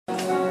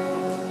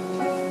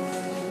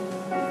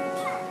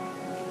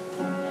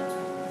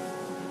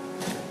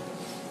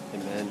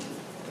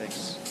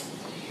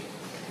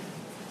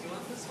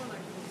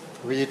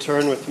Will you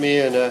turn with me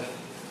in a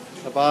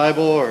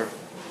Bible or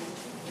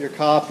your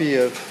copy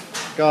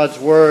of God's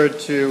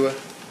Word to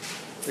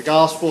the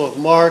Gospel of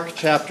Mark,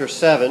 chapter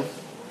 7.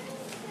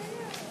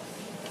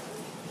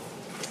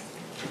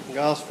 The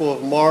Gospel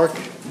of Mark,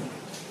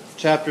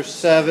 chapter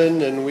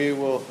 7, and we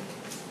will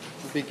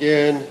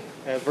begin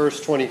at verse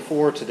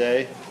 24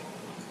 today.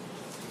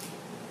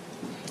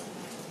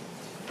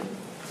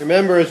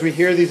 Remember, as we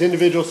hear these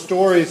individual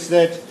stories,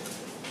 that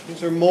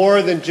these are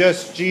more than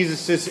just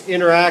Jesus'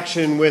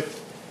 interaction with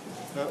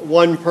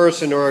one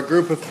person or a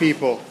group of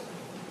people.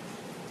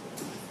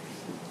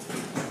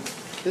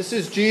 This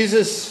is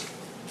Jesus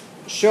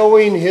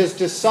showing his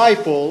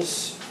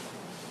disciples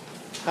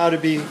how to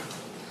be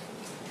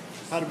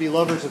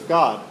lovers of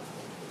God,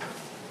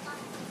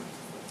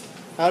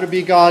 how to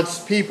be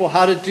God's people,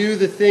 how to do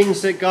the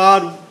things that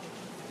God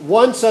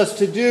wants us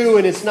to do.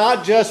 And it's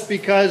not just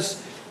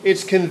because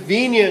it's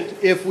convenient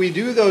if we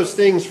do those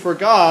things for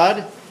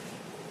God.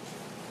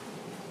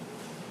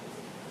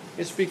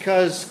 It's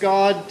because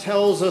God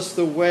tells us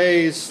the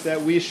ways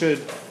that we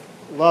should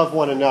love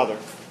one another.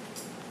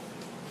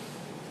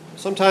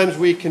 Sometimes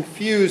we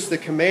confuse the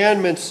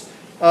commandments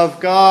of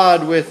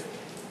God with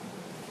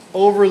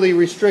overly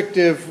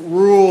restrictive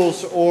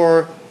rules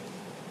or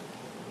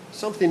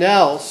something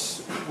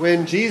else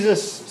when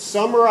Jesus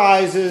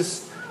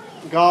summarizes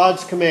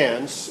God's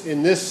commands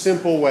in this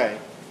simple way.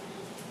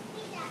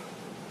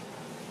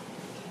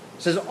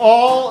 It says,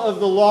 all of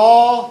the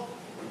law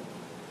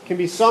can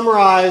be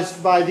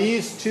summarized by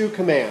these two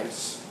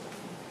commands.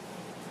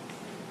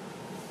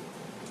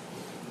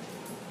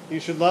 You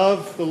should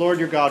love the Lord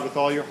your God with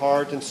all your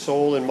heart and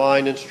soul and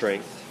mind and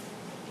strength.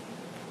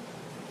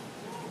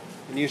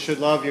 And you should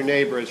love your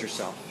neighbor as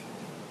yourself.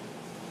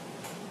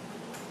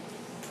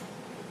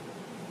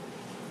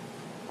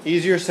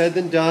 Easier said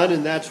than done,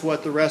 and that's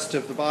what the rest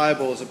of the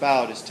Bible is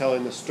about, is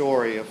telling the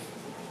story of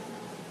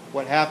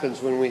what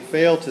happens when we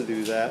fail to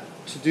do that,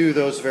 to do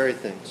those very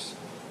things.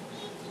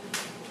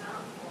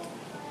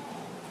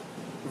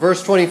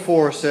 Verse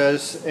 24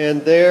 says,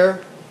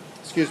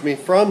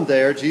 from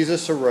there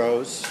Jesus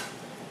arose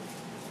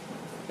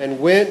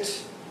and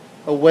went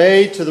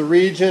away to the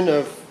region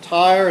of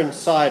Tyre and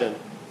Sidon.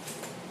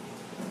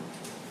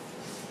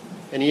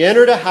 And he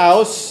entered a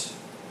house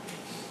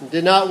and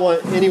did not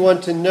want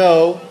anyone to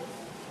know,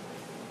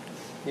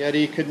 yet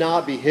he could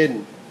not be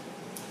hidden.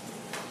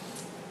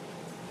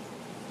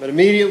 But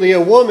immediately a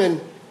woman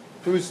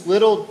whose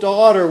little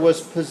daughter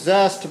was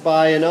possessed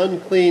by an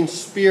unclean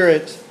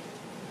spirit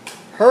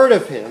heard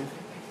of him,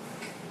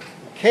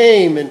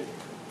 came and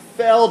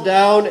fell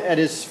down at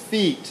his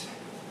feet.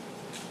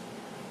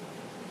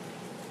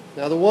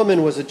 Now the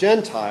woman was a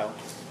Gentile,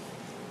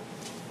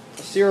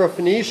 a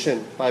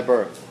Syrophoenician by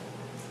birth.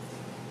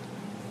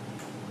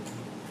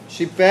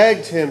 She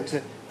begged him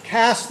to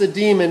cast the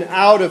demon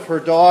out of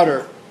her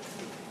daughter.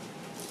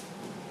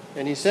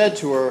 And he said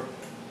to her,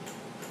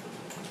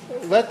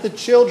 let the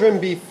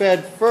children be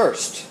fed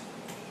first,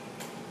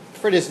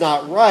 for it is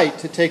not right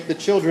to take the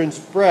children's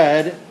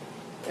bread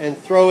and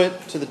throw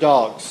it to the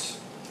dogs.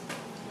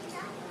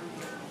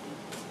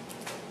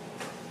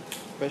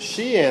 But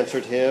she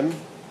answered him,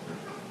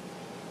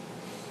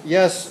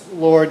 yes,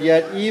 Lord,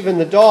 yet even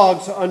the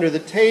dogs under the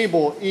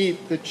table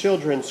eat the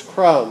children's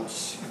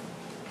crumbs.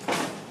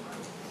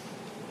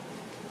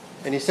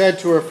 And he said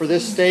to her, for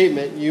this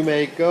statement you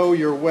may go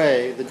your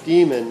way, the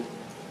demon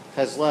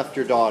has left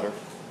your daughter.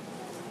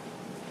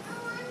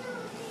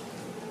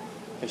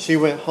 And she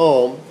went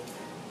home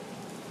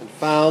and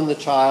found the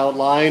child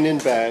lying in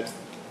bed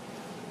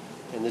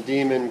and the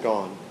demon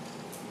gone.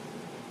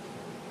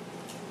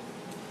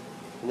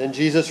 And then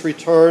Jesus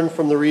returned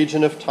from the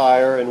region of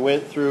Tyre and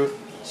went through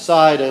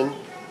Sidon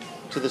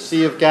to the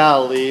Sea of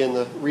Galilee in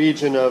the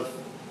region of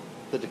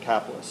the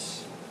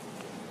Decapolis.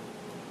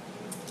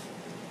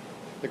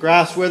 The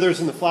grass withers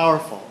and the flower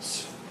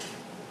falls,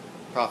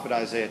 prophet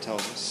Isaiah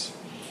tells us.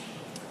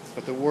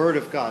 But the word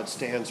of God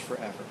stands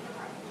forever.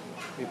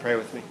 Will you pray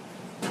with me?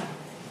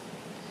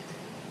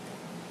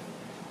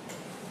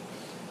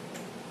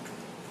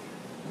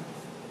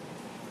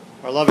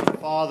 Our loving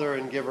Father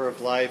and giver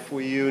of life,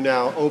 will you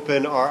now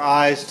open our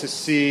eyes to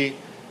see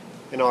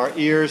and our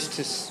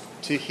ears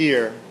to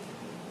hear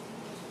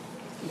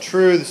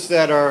truths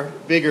that are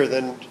bigger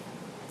than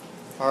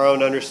our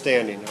own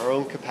understanding, our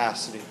own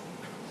capacity.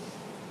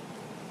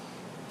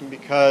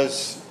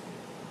 Because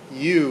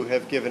you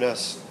have given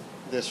us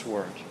this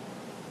word.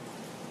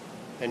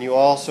 And you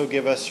also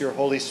give us your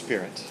Holy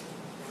Spirit.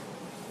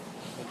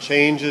 It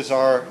changes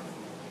our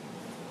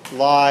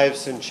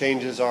lives and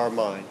changes our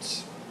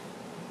minds.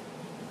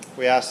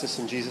 We ask this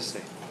in Jesus'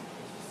 name.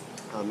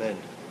 Amen.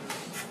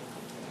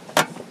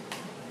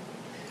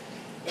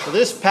 So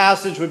this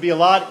passage would be a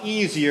lot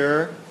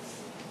easier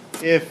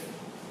if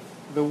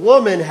the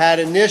woman had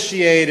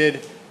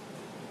initiated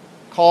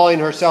calling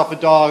herself a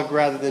dog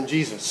rather than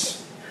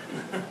Jesus.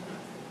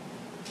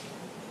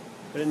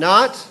 Would it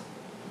not?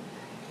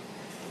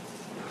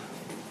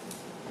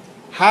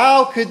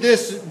 How could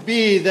this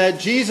be that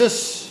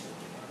Jesus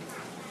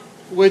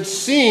would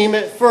seem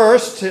at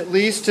first, at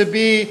least, to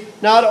be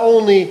not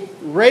only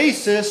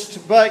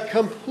racist, but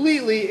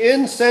completely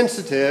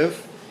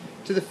insensitive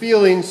to the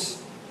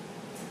feelings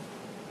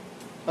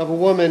of a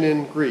woman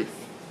in grief.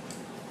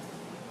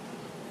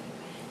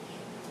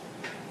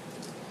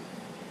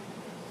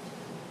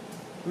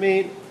 I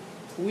mean,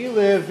 we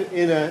live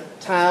in a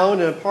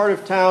town, a part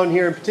of town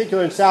here in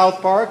particular in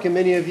South Park, and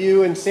many of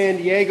you in San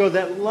Diego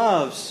that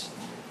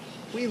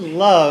we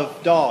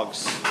love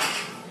dogs.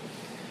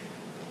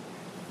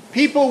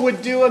 People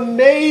would do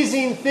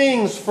amazing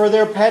things for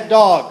their pet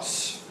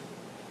dogs.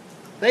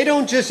 They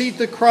don't just eat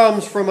the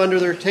crumbs from under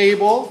their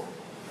table.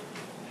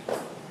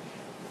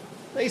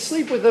 They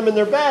sleep with them in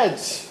their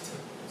beds.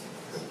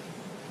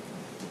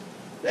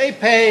 They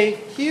pay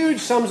huge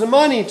sums of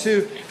money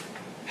to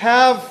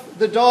have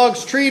the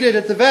dogs treated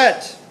at the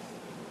vet.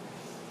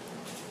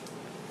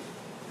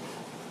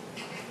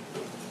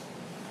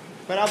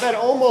 But I bet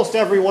almost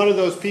every one of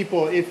those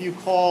people, if you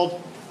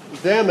called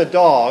them a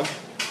dog,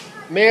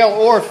 male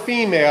or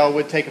female,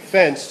 would take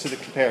offense to the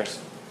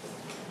comparison.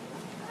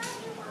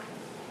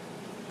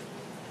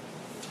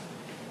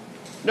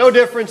 No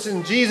difference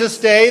in Jesus'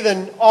 day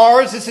than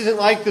ours. This isn't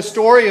like the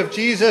story of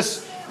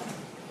Jesus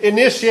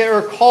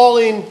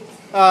calling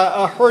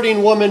a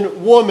hurting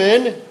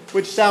woman,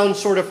 which sounds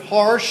sort of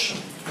harsh.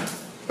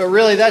 But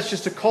really that's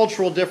just a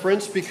cultural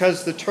difference,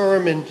 because the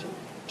term in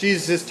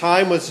Jesus'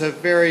 time was a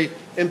very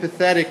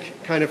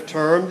empathetic kind of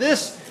term.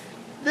 This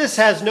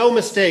has no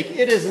mistake.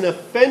 It is an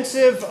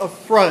offensive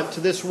affront to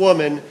this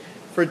woman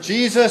for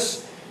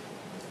Jesus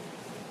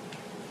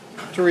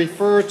to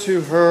refer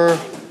to her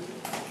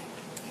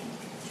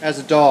as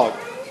a dog.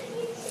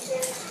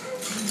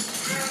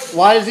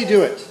 Why does he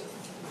do it?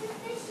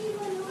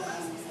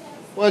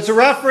 Well, it's a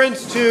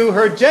reference to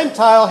her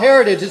Gentile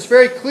heritage. It's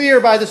very clear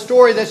by the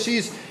story that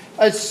she's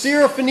a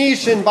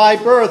Syrophoenician by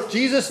birth.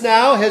 Jesus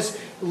now has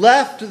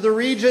left the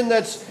region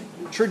that's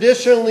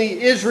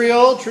traditionally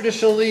Israel,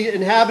 traditionally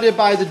inhabited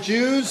by the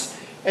Jews,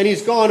 and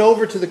he's gone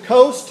over to the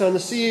coast on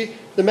the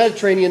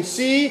Mediterranean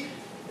Sea,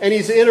 and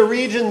he's in a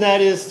region that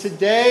is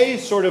today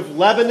sort of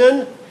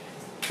Lebanon,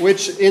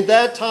 which in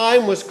that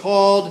time was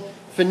called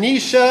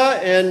Phoenicia,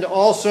 and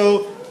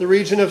also the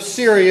region of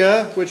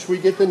Syria, which we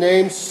get the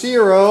name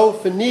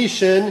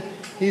Syro-Phoenician.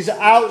 He's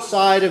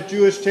outside of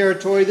Jewish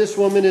territory. This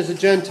woman is a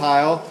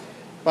Gentile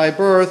by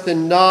birth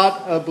and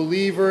not a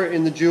believer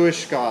in the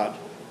Jewish God.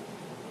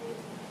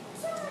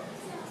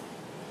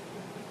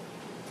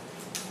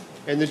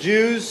 And the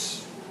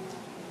Jews,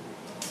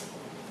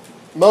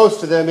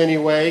 most of them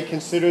anyway,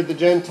 considered the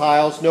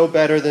Gentiles no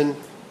better than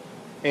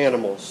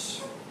animals.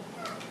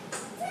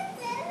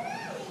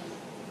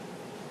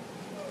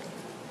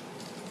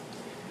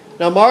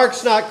 Now,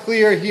 Mark's not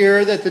clear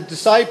here that the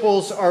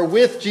disciples are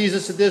with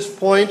Jesus at this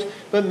point,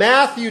 but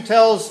Matthew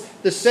tells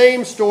the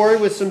same story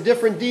with some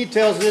different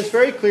details, and it's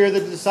very clear that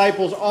the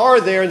disciples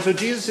are there. And so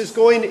Jesus is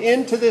going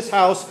into this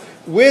house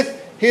with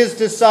his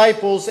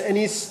disciples, and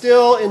he's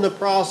still in the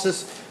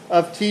process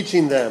of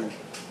teaching them.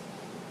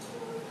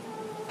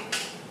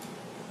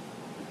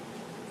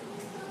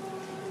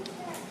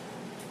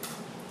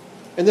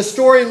 And the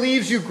story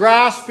leaves you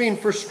grasping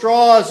for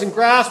straws and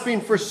grasping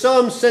for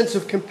some sense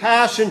of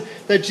compassion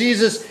that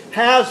Jesus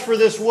has for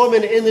this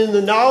woman. And in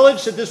the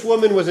knowledge that this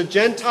woman was a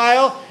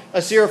Gentile, a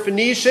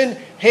Syrophoenician,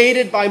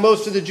 hated by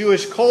most of the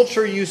Jewish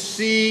culture, you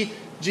see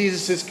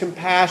Jesus'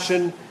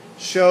 compassion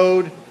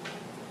showed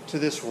to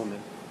this woman.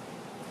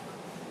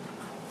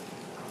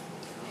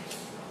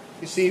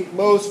 You see,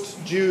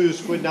 most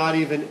Jews would not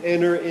even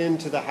enter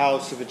into the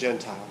house of a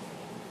Gentile.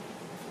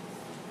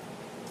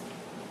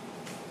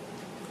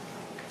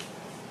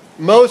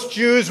 Most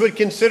Jews would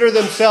consider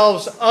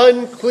themselves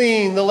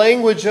unclean. The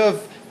language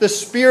of the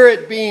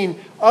spirit being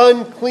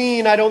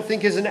unclean, I don't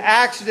think, is an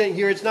accident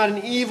here. It's not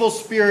an evil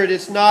spirit.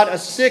 It's not a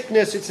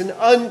sickness. It's an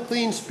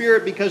unclean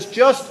spirit, because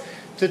just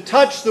to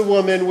touch the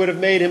woman would have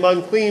made him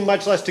unclean,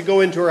 much less to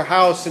go into her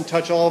house and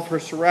touch all of her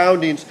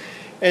surroundings.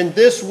 And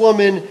this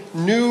woman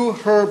knew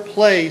her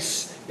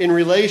place in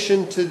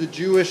relation to the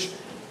Jewish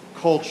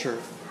culture.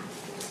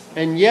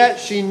 And yet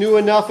she knew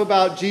enough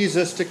about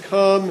Jesus to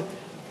come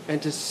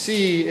and to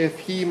see if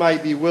he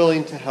might be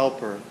willing to help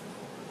her.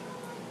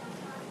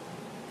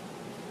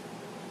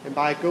 And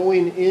by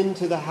going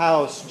into the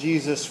house,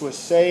 Jesus was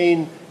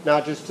saying,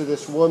 not just to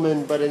this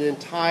woman, but an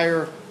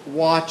entire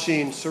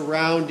watching,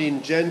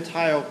 surrounding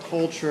Gentile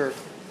culture,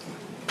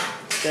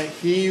 that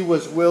he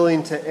was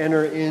willing to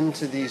enter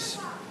into these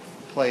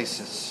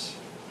places.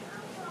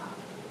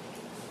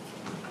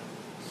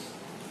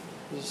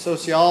 There's a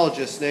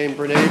sociologist named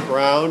Brene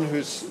Brown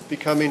who's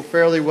becoming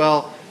fairly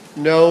well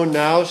known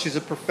now. She's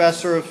a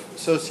professor of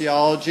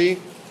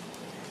sociology.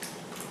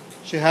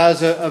 She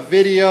has a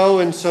video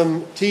and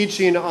some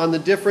teaching on the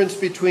difference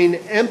between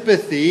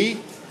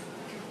empathy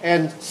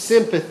and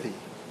sympathy.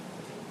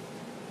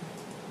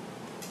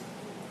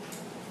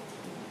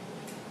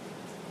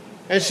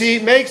 And she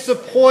makes the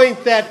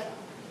point that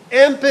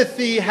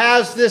empathy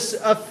has this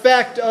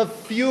effect of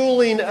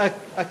fueling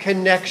a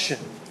connection.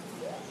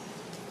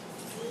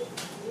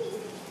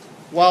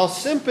 while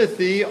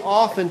sympathy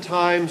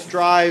oftentimes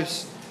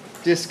drives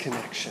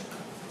disconnection.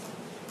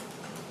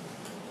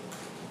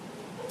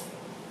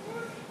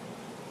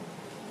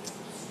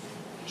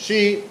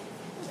 She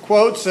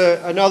quotes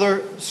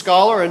another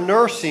scholar, a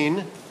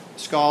nursing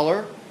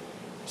scholar,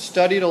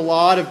 studied a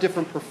lot of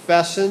different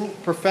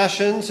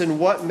professions and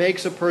what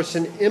makes a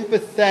person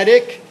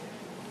empathetic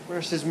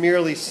versus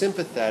merely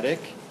sympathetic.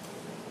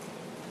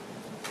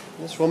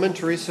 This woman,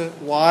 Teresa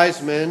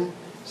Wiseman,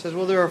 says,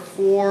 well, there are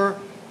 4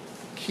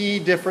 key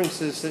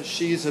differences that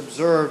she's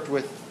observed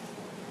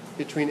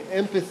between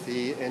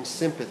empathy and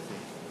sympathy.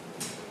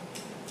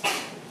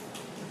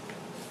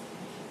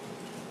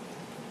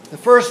 The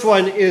first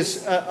one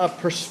is a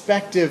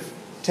perspective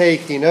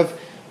taking, of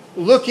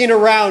looking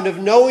around, of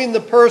knowing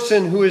the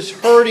person who is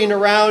hurting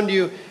around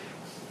you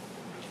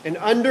and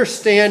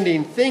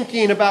understanding,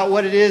 thinking about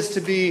what it is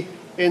to be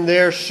in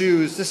their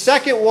shoes. The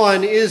second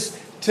one is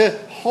to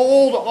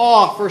hold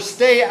off or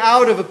stay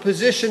out of a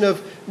position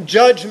of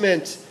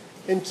judgment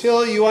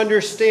until you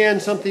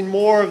understand something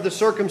more of the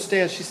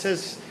circumstance. She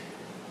says,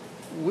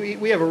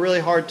 we have a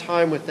really hard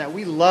time with that.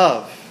 We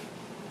love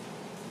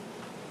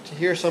to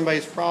hear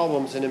somebody's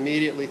problems and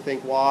immediately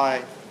think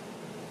why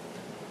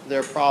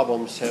their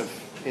problems have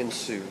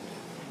ensued.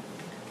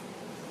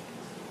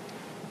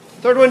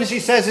 Third one, as he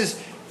says,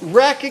 is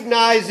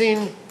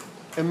recognizing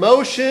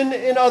emotion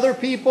in other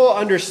people,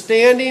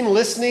 understanding,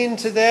 listening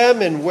to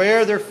them and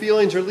where their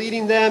feelings are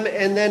leading them.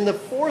 And then the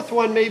fourth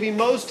one, maybe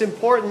most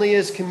importantly,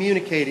 is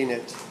communicating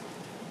it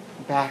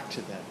back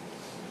to them.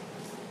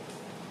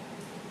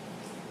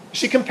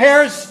 She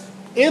compares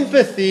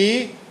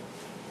empathy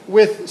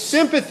with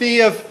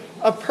sympathy of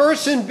a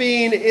person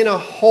being in a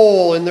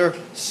hole in their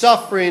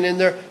suffering, in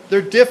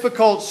their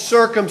difficult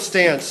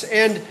circumstance.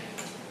 And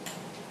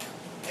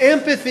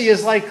empathy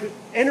is like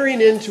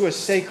entering into a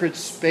sacred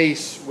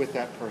space with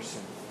that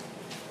person.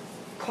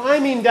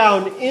 Climbing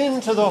down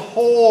into the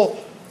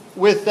hole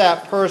with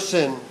that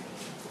person.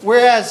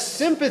 Whereas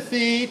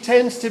sympathy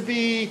tends to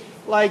be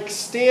like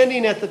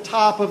standing at the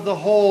top of the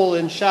hole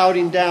and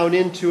shouting down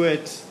into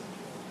it.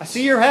 I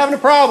see you're having a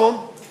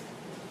problem.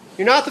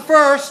 You're not the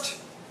first.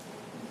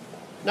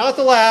 Not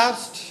the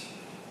last.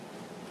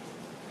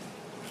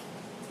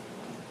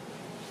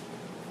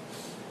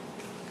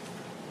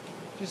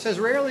 She says,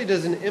 rarely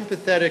does an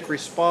empathetic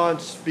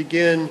response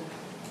begin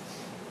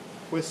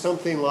with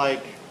something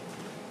like,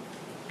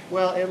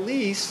 well, at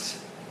least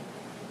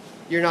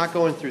you're not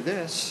going through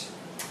this.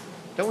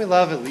 Don't we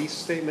love at least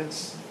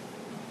statements?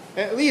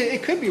 At least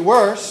it could be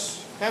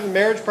worse. Having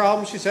marriage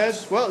problems, she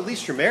says, well, at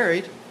least you're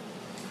married.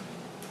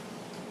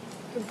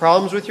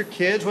 Problems with your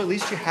kids, well, at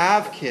least you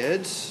have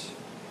kids.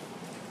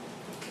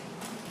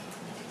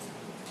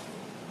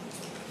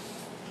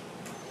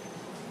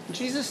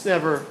 Jesus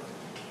never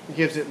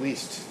gives at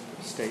least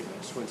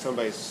statements when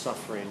somebody's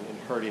suffering and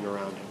hurting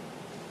around him.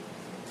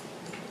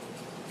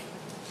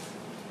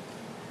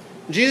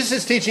 Jesus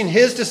is teaching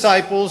his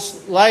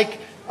disciples, like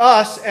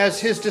us as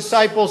his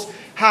disciples,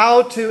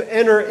 how to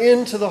enter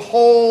into the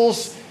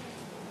holes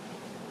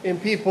in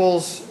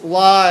people's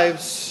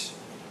lives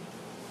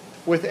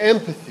with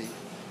empathy.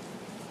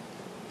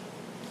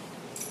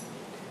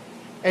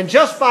 And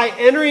just by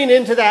entering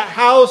into that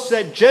house,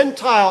 that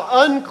Gentile,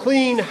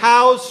 unclean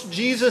house,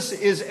 Jesus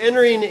is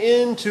entering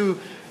into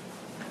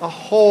a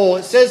hole.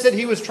 It says that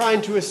he was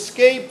trying to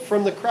escape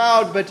from the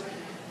crowd, but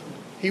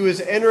he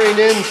was entering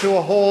into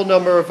a whole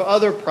number of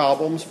other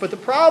problems. But the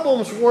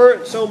problems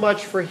weren't so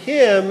much for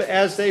him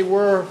as they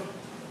were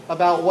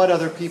about what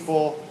other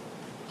people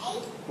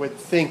would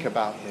think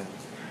about him.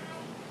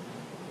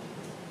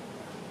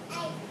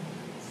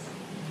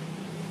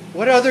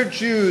 What other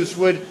Jews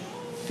would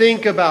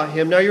think about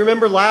him. Now, you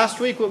remember last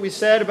week what we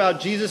said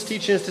about Jesus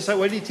teaching his disciples.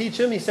 What did he teach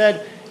him? He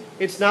said,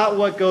 it's not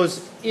what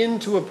goes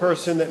into a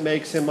person that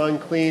makes him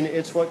unclean.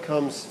 It's what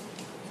comes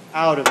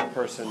out of a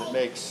person that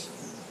makes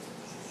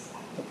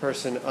a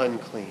person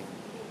unclean.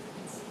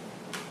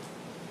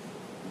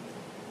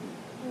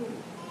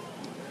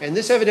 And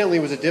this evidently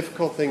was a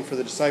difficult thing for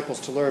the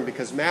disciples to learn,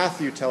 because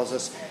Matthew tells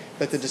us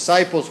that the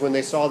disciples, when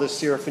they saw this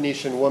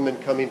Syrophoenician woman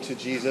coming to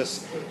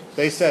Jesus,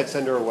 they said,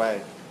 send her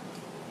away.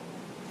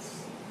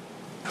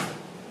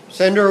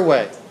 Send her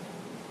away.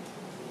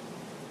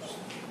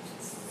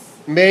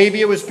 Maybe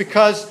it was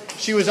because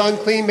she was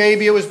unclean.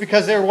 Maybe it was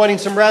because they were wanting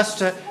some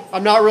rest.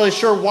 I'm not really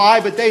sure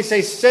why, but they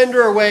say, send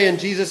her away. And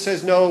Jesus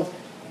says, no,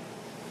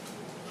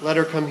 let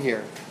her come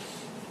here.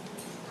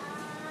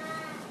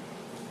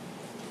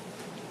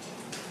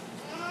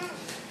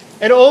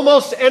 And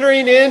almost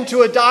entering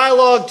into a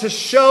dialogue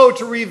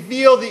to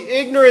reveal the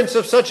ignorance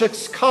of such a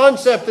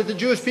concept that the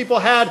Jewish people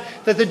had,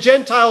 that the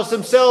Gentiles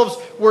themselves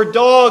were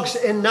dogs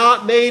and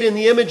not made in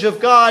the image of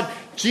God.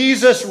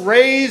 Jesus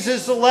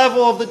raises the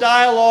level of the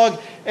dialogue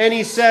and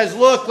he says,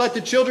 look, let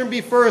the children be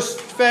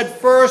fed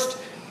first.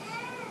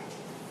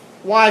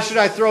 Why should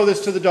I throw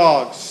this to the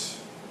dogs?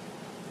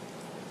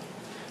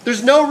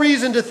 There's no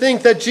reason to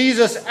think that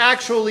Jesus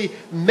actually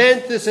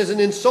meant this as an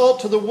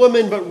insult to the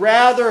woman, but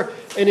rather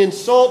an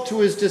insult to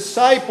his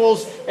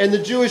disciples and the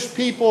Jewish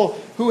people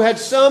who had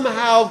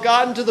somehow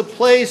gotten to the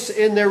place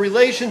in their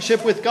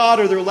relationship with God,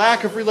 or their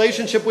lack of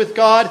relationship with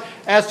God,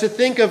 as to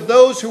think of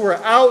those who were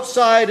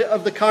outside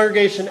of the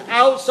congregation,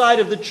 outside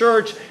of the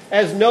church,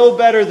 as no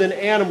better than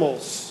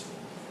animals.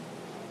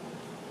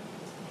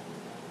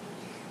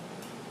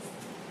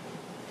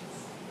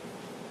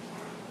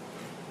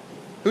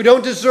 Who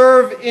don't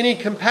deserve any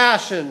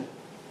compassion.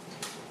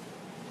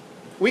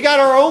 We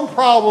got our own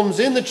problems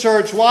in the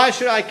church. Why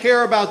should I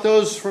care about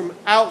those from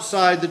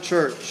outside the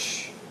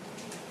church?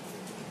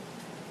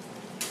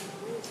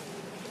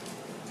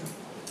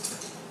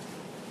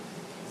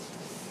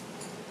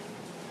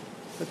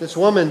 But this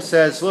woman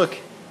says, look,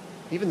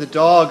 even the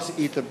dogs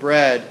eat the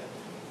bread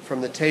from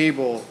the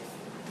table,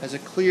 as a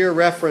clear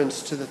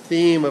reference to the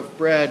theme of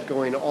bread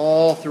going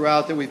all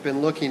throughout that we've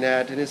been looking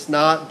at. And it's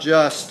not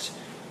just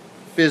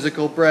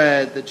physical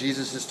bread that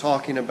Jesus is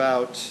talking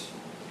about.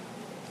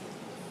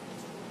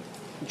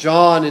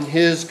 John in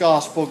his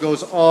gospel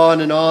goes on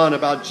and on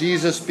about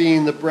Jesus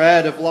being the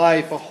bread of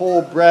life, a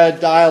whole bread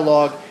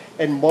dialogue.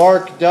 And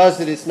Mark does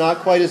it. It's not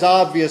quite as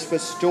obvious,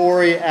 but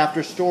story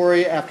after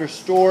story after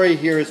story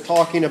here is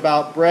talking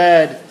about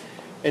bread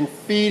and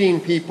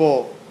feeding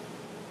people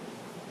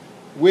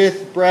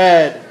with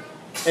bread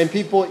and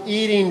people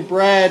eating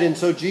bread. And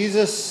so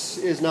Jesus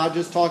is not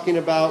just talking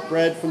about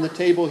bread from the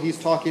table. He's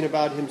talking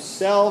about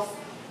himself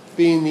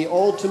being the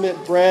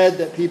ultimate bread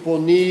that people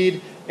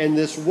need. And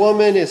this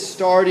woman is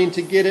starting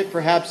to get it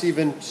perhaps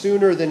even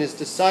sooner than his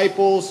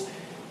disciples,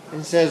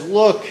 and says,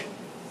 look,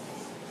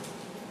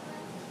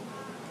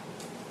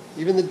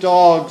 even the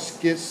dogs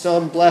get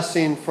some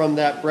blessing from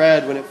that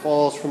bread when it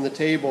falls from the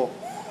table,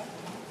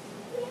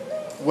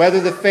 whether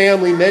the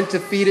family meant to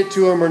feed it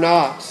to them or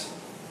not.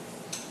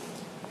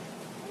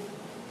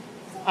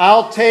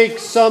 I'll take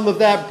some of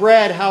that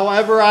bread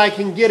however I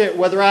can get it,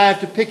 whether I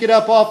have to pick it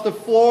up off the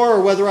floor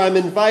or whether I'm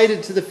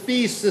invited to the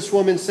feast. This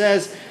woman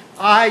says,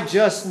 I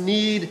just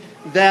need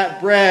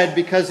that bread,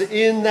 because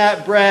in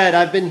that bread,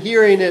 I've been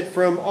hearing it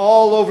from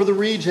all over the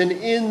region,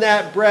 in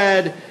that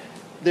bread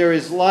there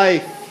is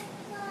life.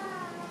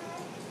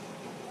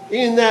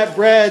 In that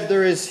bread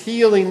there is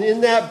healing.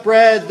 In that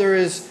bread there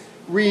is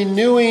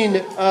renewing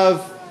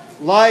of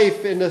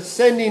life and a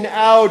sending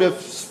out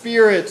of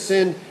spirits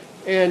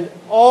and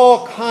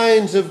all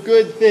kinds of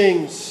good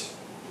things.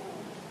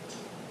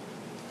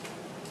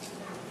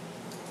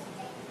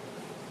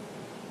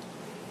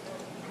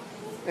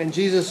 And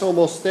Jesus,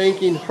 almost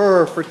thanking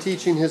her for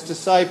teaching his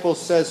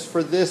disciples, says,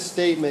 for this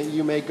statement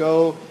you may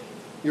go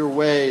your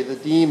way. The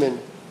demon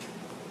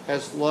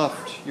has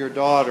left your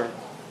daughter.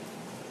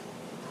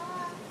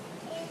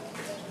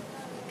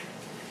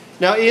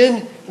 Now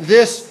in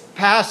this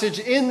passage,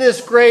 in this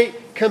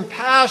great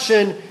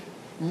compassion,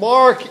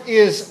 Mark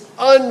is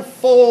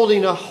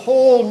unfolding a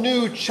whole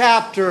new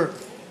chapter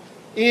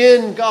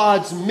in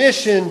God's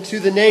mission to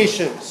the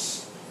nations.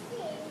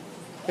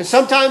 And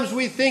sometimes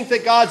we think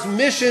that God's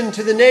mission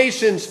to the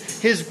nations,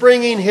 his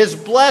bringing his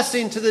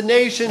blessing to the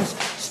nations,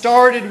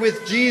 started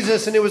with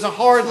Jesus, and it was a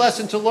hard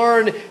lesson to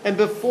learn. And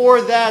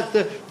before that,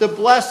 the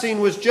blessing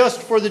was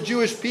just for the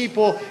Jewish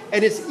people.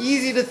 And it's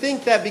easy to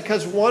think that,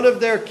 because one of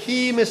their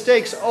key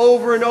mistakes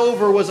over and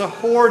over was a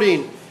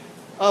hoarding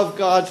of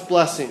God's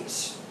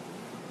blessings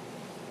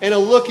and a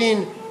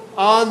looking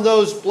on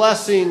those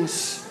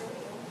blessings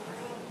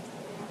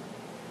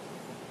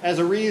as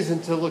a reason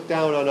to look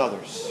down on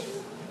others.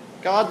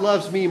 God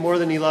loves me more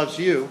than he loves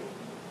you,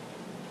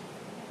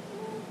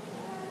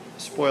 a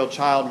spoiled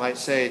child might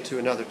say to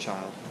another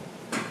child.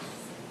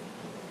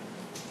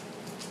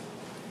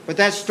 But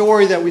that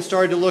story that we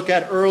started to look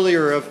at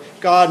earlier of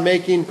God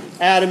making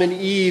Adam and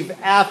Eve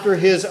after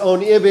his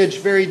own image,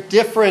 very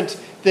different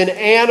than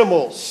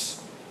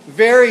animals,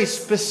 very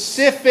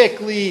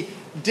specifically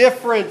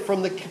different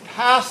from the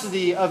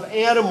capacity of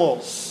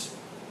animals.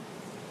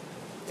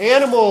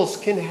 Animals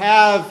can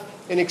have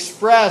and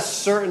express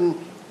certain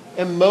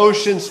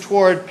emotions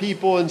toward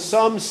people in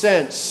some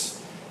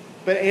sense,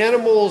 but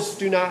animals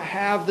do not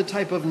have the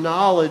type of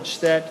knowledge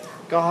that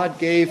God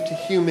gave to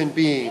human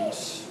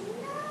beings.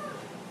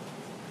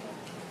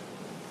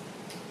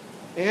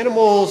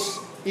 Animals,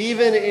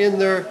 even in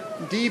their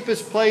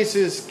deepest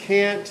places,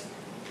 can't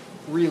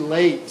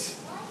relate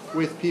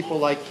with people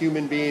like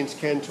human beings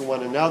can to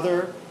one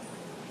another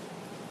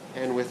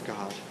and with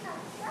God.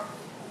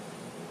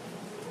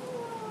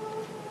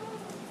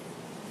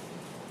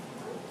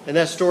 And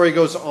that story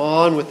goes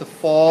on with the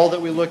fall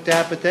that we looked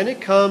at, but then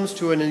it comes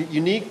to a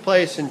unique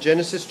place in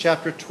Genesis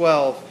chapter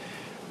 12,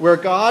 where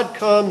God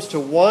comes to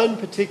one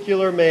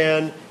particular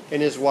man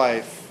and his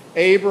wife,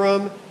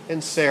 Abram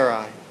and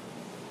Sarai.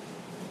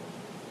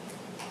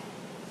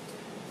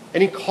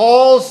 And he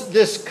calls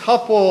this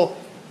couple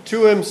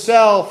to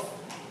himself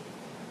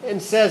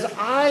and says,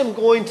 I'm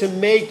going to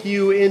make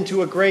you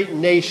into a great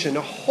nation,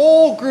 a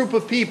whole group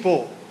of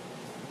people,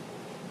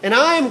 and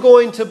I'm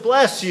going to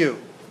bless you.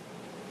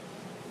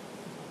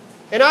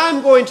 And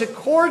I'm going to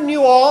cordon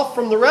you off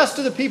from the rest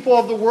of the people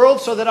of the world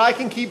so that I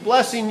can keep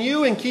blessing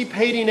you and keep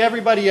hating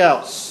everybody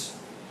else.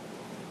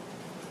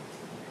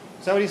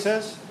 Is that what he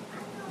says?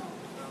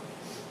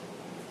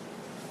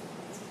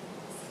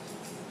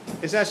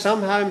 Is that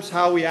sometimes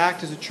how we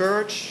act as a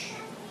church?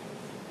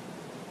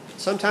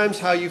 Sometimes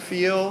how you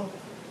feel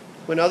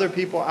when other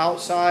people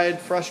outside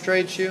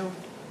frustrate you?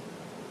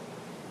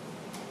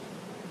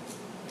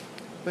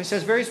 But he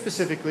says very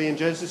specifically in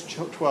Genesis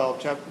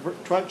 12,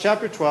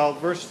 chapter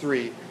 12, verse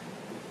 3,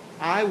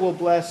 I will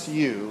bless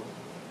you,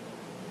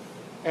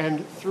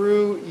 and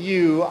through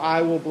you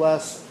I will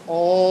bless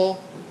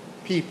all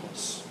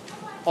peoples,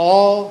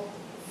 all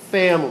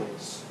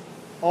families,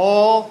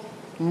 all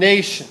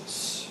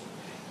nations.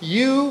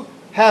 You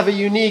have a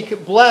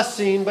unique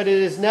blessing, but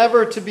it is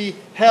never to be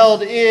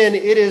held in.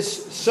 It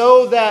is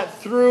so that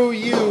through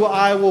you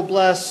I will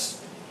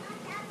bless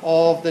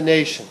all of the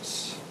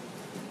nations.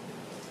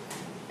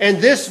 And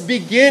this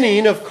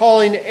beginning of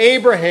calling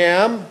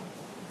Abraham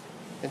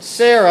and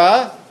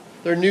Sarah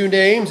their new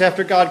names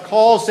after God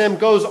calls them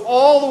goes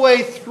all the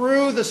way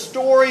through the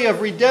story of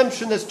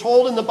redemption that's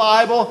told in the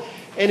Bible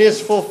and is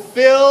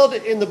fulfilled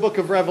in the book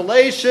of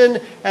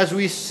Revelation, as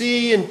we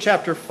see in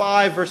chapter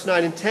 5, verse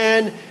 9 and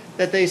 10,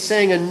 that they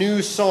sang a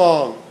new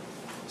song,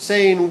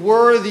 saying,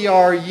 "Worthy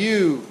are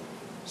you,"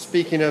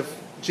 speaking of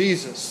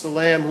Jesus, the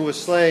Lamb who was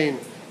slain,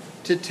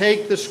 "to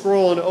take the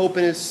scroll and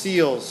open its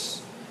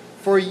seals.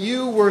 For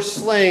you were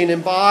slain,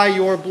 and by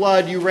your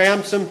blood you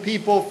ransomed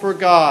people for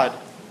God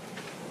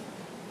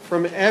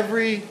from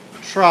every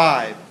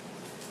tribe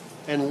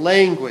and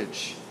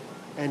language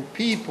and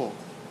people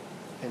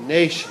and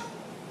nation.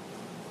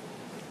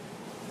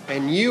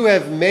 And you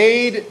have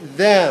made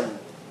them."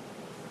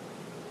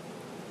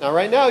 Now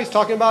right now he's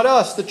talking about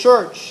us, the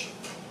church.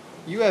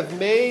 "You have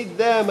made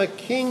them a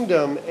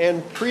kingdom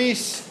and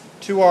priests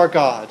to our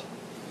God,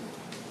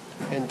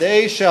 and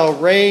they shall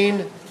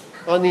reign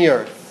on the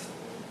earth."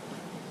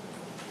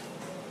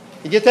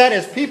 You get that?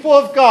 As people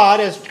of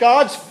God, as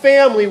God's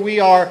family, we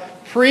are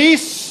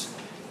priests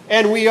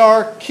and we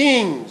are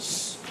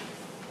kings.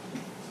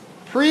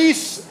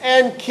 Priests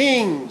and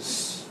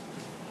kings.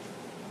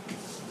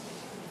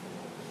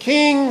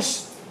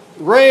 Kings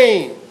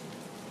reign.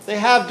 They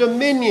have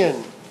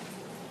dominion.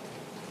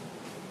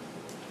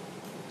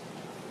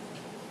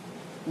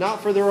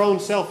 Not for their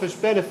own selfish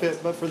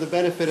benefit, but for the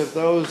benefit of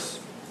those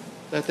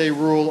that they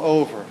rule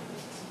over.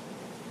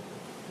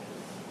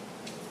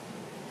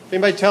 If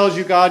anybody tells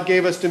you God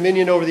gave us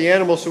dominion over the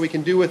animals so we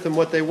can do with them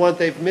what they want,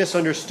 they've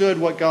misunderstood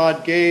what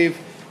God gave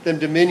them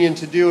dominion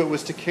to do. It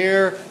was to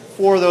care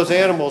for those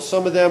animals.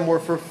 Some of them were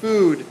for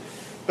food,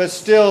 but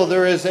still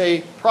there is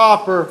a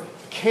proper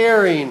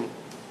caring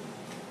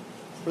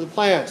for the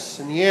plants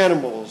and the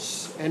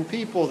animals and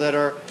people that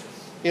are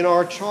in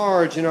our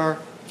charge, in our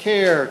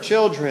care,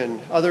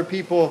 children, other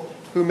people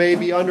who may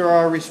be under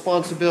our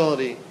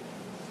responsibility.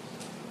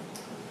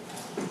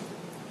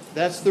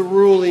 That's the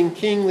ruling,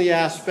 kingly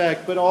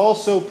aspect, but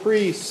also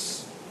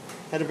priests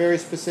had a very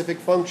specific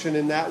function,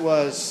 and that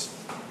was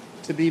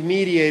to be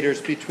mediators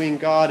between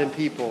God and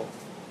people.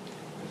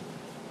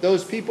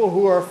 Those people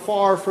who are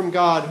far from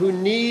God, who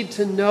need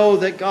to know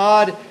that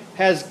God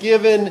has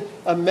given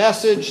a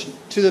message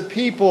to the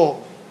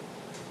people,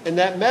 and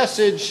that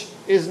message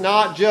is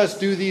not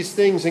just do these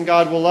things and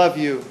God will love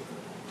you.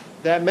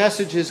 That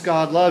message is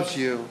God loves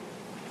you.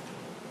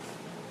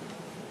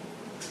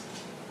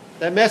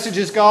 That message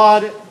is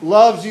God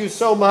loves you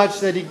so much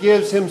that He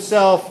gives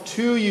Himself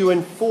to you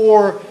and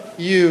for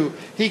you.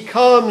 He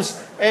comes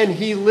and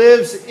He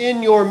lives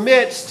in your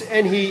midst,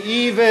 and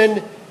He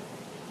even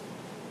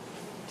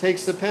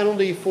takes the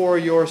penalty for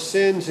your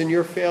sins and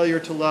your failure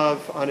to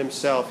love on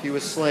Himself. He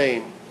was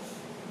slain.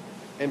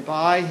 And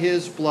by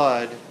His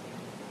blood,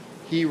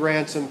 He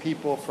ransomed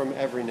people from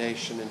every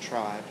nation and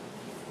tribe.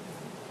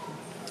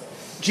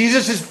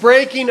 Jesus is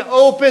breaking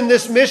open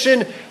this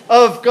mission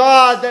of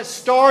God that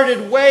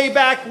started way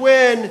back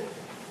when,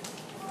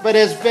 but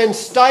has been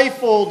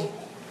stifled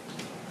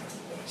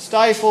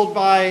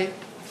by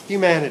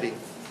humanity,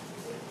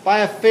 by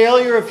a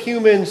failure of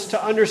humans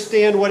to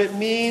understand what it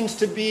means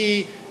to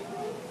be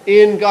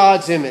in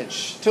God's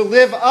image, to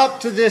live up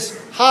to this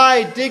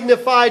high,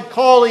 dignified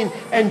calling.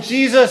 And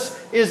Jesus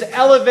is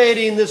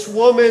elevating this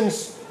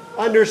woman's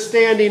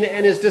understanding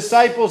and His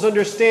disciples'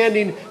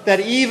 understanding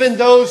that even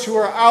those who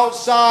are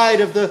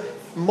outside of the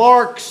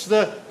marks,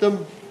 the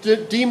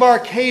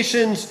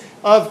demarcations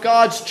of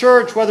God's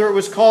church, whether it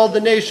was called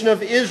the nation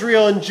of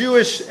Israel and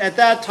Jewish at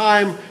that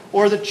time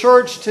or the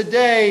church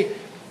today,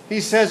 He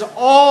says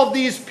all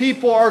these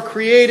people are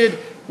created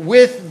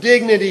with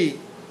dignity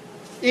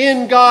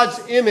in God's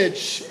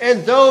image.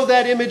 And though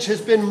that image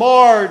has been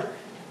marred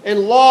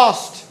and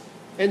lost,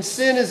 and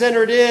sin has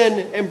entered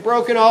in and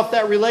broken off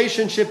that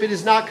relationship, it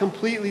is not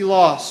completely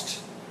lost.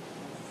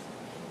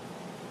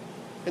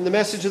 And the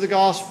message of the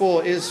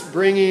gospel is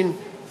bringing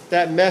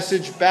that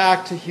message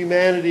back to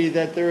humanity,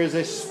 that there is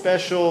a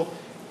special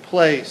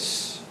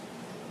place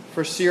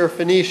for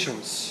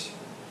Syrophoenicians.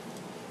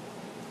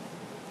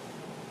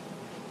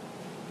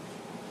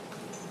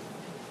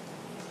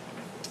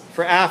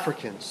 for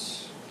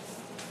Africans,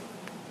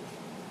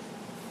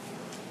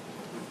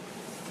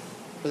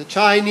 for the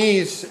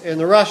Chinese and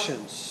the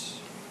Russians,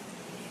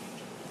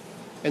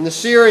 and the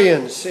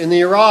Syrians and the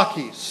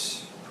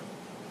Iraqis,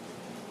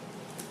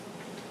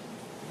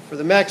 for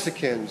the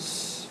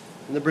Mexicans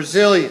and the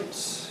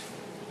Brazilians,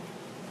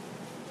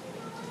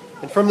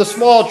 and from the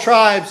small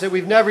tribes that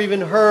we've never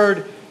even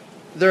heard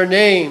their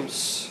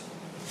names.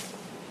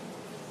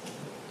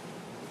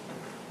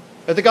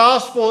 That the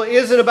gospel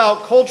isn't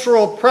about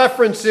cultural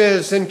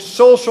preferences and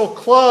social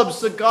clubs.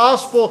 The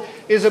gospel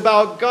is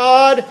about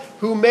God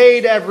who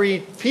made every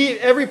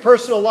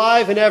person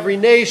alive in every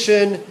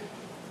nation,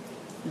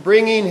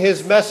 bringing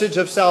his message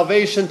of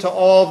salvation to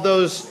all of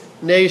those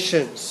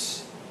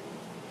nations.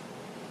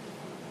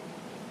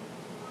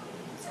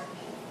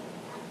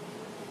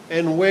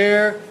 And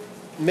where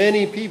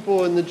many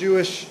people in the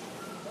Jewish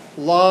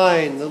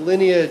line, the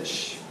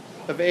lineage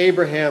of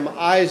Abraham,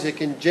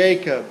 Isaac, and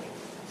Jacob,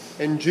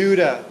 and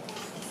Judah,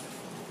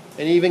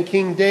 and even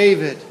King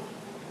David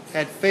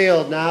had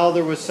failed, now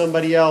there was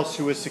somebody else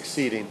who was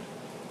succeeding.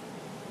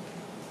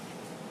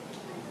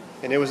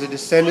 And it was a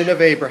descendant of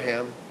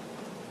Abraham.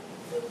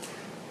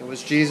 It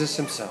was Jesus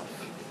himself.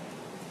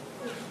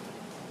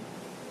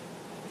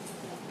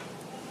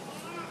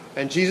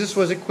 And Jesus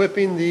was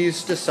equipping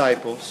these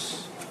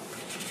disciples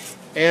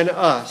and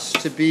us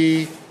to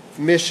be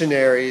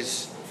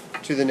missionaries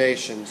to the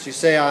nations. You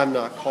say, I'm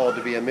not called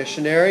to be a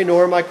missionary,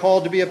 nor am I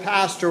called to be a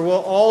pastor. Well,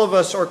 all of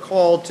us are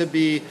called to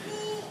be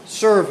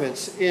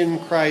servants in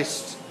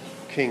Christ's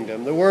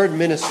kingdom. The word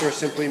minister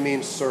simply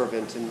means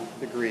servant in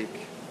the Greek.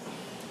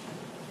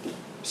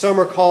 Some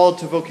are called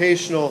to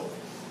vocational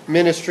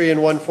ministry in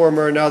one form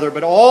or another,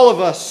 but all of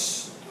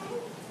us,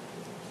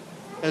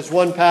 as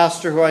one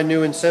pastor who I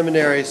knew in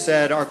seminary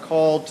said, are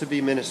called to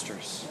be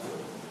ministers.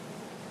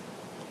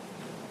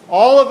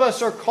 All of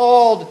us are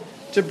called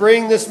to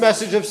bring this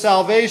message of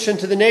salvation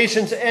to the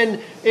nations, and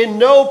in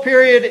no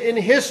period in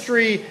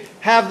history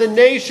have the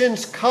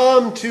nations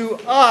come to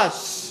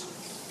us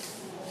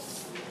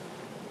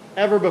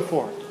ever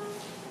before.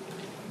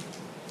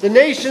 The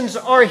nations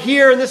are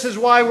here, and this is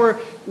why we're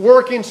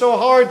working so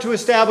hard to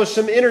establish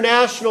some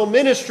international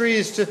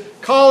ministries to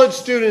college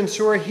students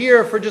who are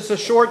here for just a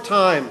short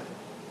time.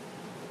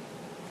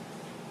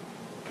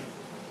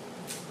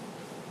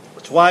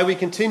 Why we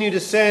continue to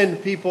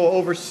send people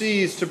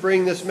overseas to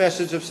bring this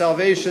message of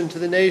salvation to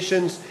the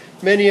nations,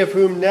 many of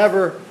whom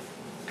never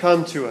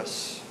come to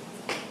us.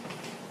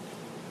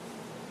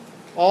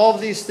 All of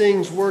these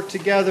things work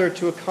together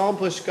to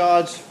accomplish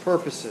God's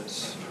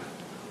purposes.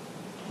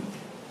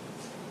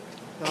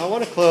 Now, I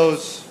want to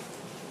close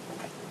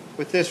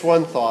with this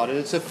one thought, and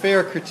it's a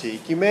fair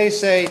critique. You may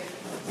say,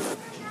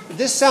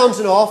 this sounds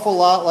an awful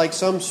lot like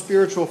some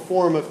spiritual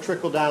form of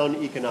trickle-down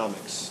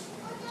economics.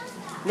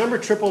 Remember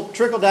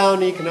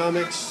trickle-down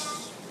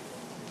economics?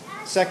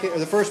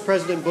 The first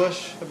President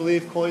Bush, I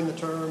believe, coined the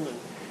term. And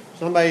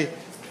somebody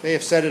may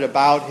have said it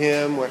about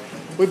him, where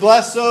we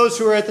bless those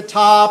who are at the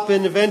top,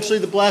 and eventually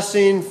the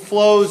blessing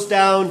flows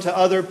down to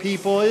other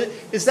people.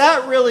 Is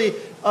that really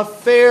a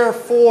fair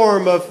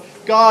form of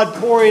God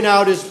pouring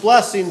out his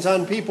blessings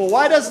on people?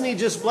 Why doesn't he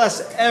just bless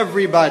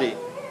everybody?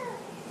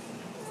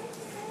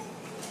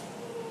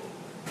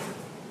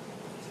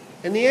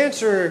 And the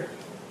answer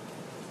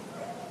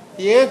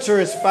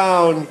is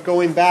found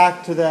going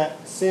back to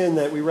that sin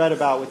that we read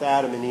about with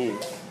Adam and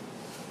Eve.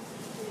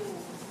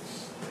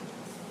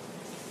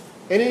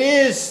 And it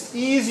is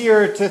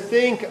easier to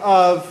think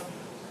of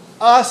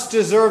us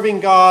deserving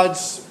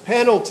God's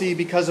penalty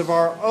because of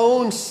our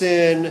own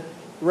sin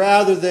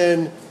rather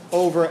than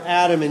over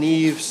Adam and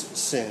Eve's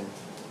sin.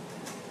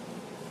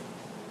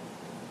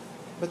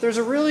 But there's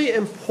a really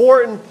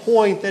important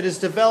point that is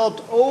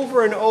developed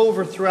over and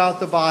over throughout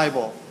the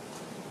Bible.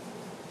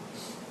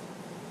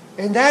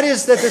 And that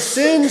is that the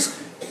sins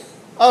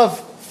of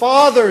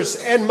fathers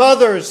and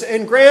mothers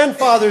and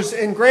grandfathers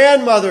and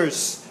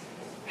grandmothers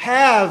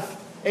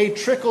have a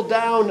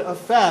trickle-down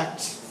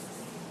effect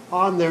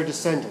on their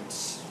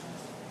descendants.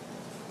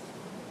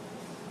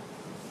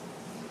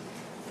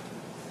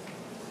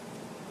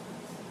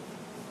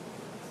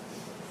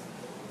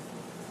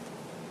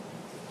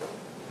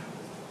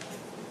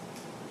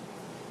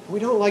 We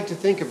don't like to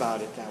think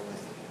about it that way,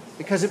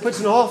 because it puts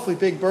an awfully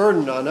big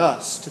burden on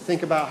us to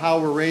think about how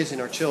we're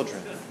raising our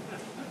children.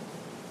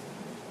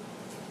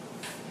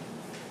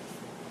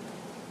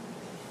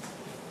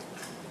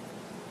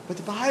 But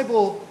the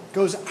Bible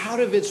goes out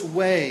of its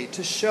way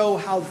to show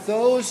how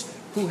those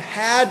who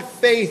had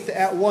faith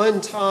at one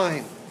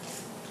time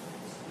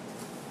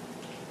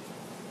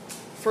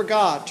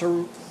forgot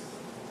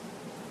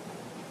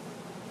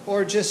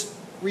or just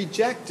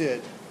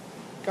rejected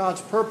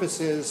God's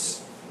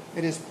purposes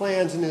and his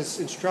plans and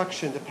his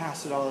instruction to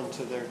pass it on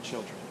to their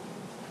children.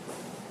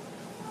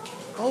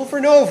 Over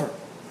and over.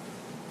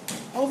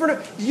 Over and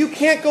over. You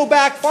can't go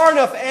back far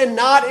enough and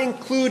not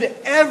include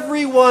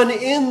everyone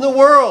in the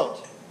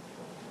world.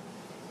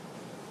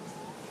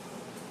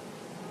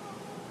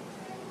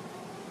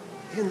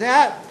 And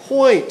that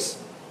point,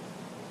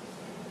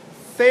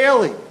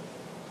 failing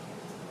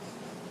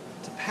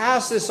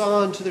pass this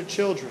on to their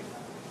children.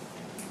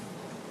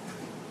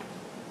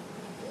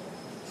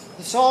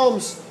 The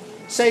Psalms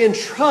say,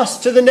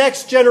 entrust to the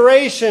next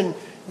generation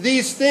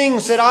these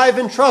things that I've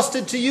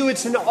entrusted to you.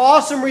 It's an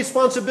awesome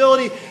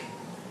responsibility.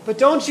 But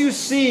don't you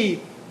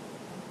see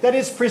that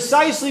it's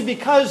precisely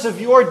because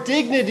of your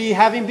dignity,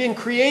 having been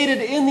created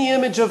in the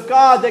image of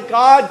God, that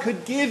God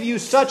could give you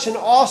such an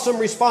awesome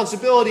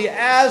responsibility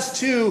as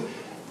to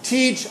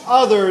teach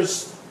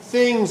others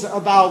things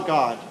about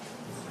God.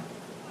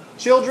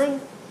 Children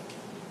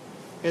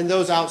and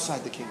those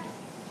outside the kingdom.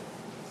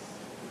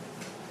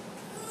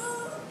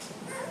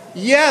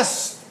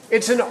 Yes,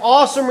 it's an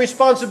awesome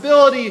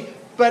responsibility,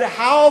 but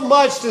how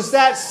much does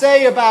that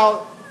say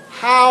about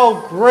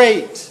how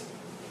great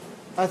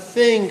a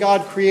thing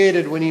God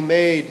created when He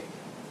made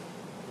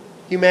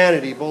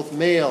humanity, both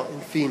male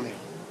and female?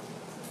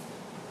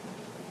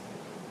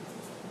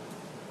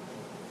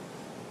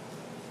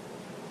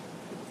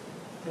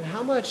 And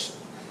how much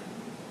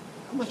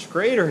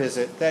greater is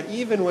it that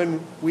even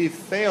when we've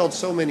failed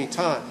so many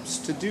times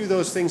to do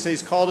those things that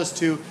He's called us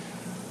to,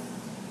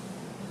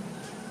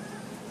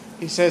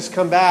 He says,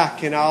 come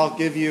back and I'll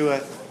give you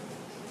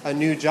a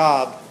new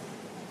job.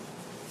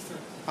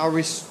 I'll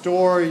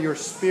restore your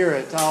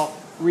spirit. I'll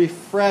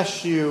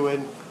refresh you,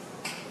 and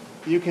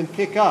you can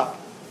pick up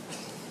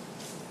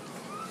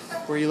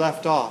where you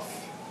left off.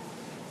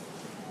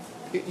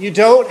 You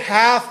don't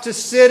have to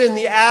sit in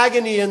the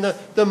agony and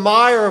the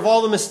mire of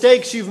all the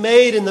mistakes you've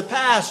made in the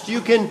past.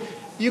 You can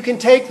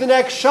take the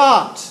next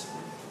shot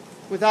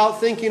without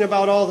thinking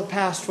about all the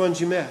past ones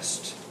you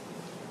missed.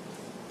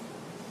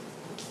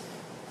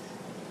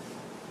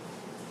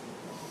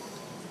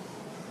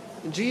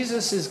 And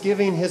Jesus is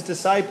giving His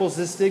disciples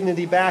this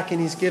dignity back,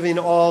 and He's giving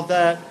all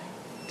that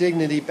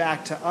dignity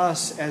back to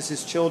us as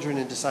His children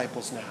and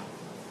disciples now.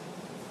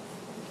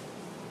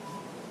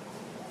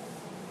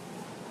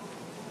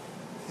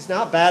 He's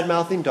not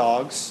bad-mouthing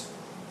dogs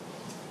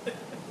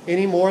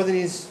any more than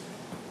He's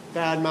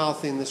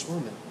bad-mouthing this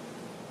woman.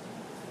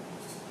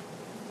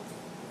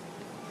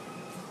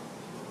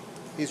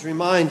 He's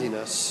reminding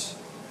us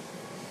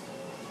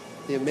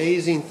the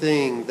amazing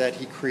thing that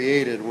He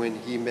created when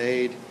He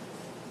made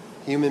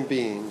human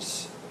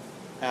beings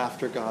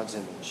after God's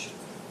image.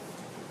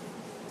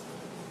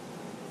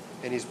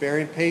 And He's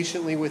bearing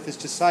patiently with His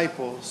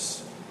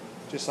disciples,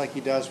 just like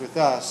He does with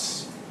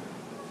us,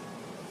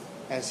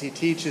 as He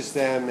teaches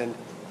them and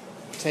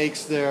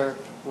takes their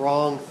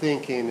wrong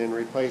thinking and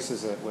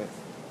replaces it with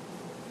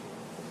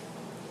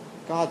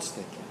God's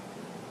thinking.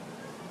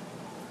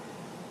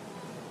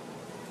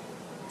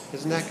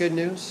 Isn't that good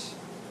news?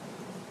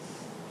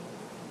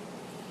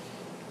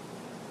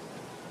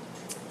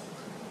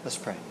 Let's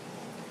pray.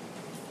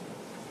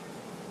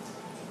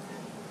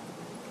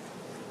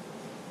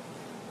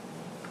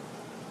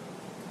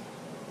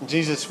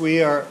 Jesus,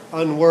 we are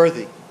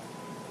unworthy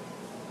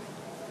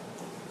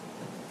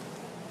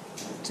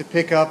to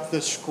pick up the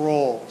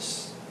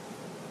scrolls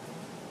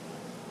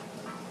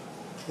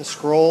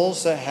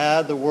that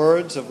had the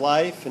words of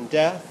life and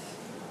death.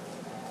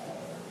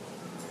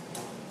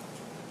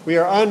 We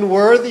are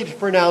unworthy to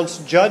pronounce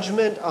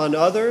judgment on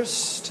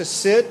others, to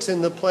sit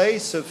in the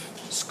place of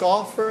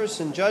scoffers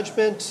and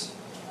judgment.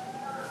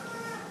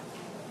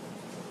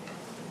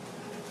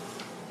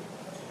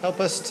 Help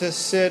us to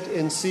sit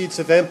in seats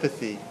of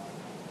empathy,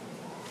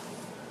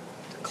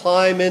 to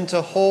climb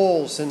into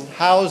holes and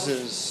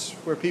houses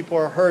where people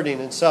are hurting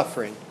and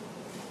suffering.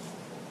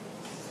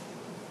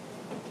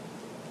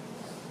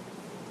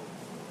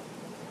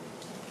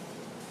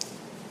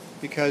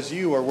 Because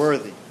you are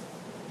worthy.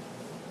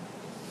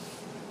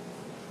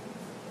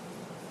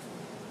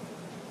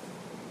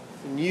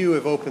 And you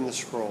have opened the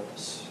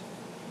scrolls.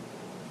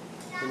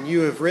 And you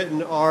have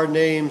written our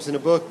names in a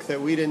book that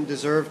we didn't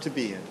deserve to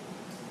be in.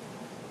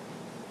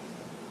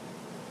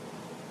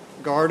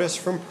 Guard us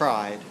from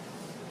pride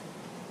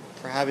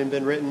for having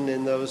been written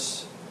in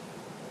those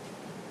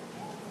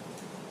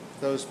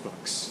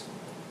books,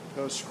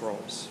 those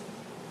scrolls.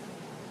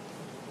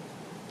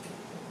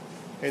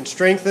 And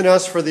strengthen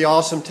us for the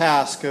awesome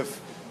task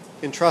of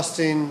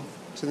entrusting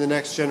to the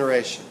next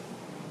generation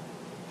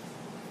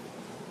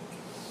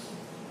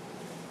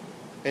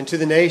and to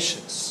the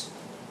nations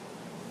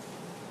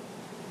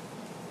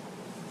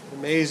the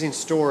amazing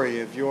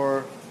story of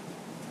your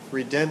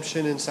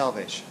redemption and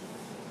salvation.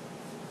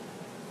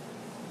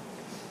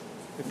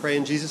 We pray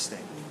in Jesus' name.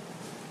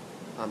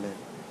 Amen.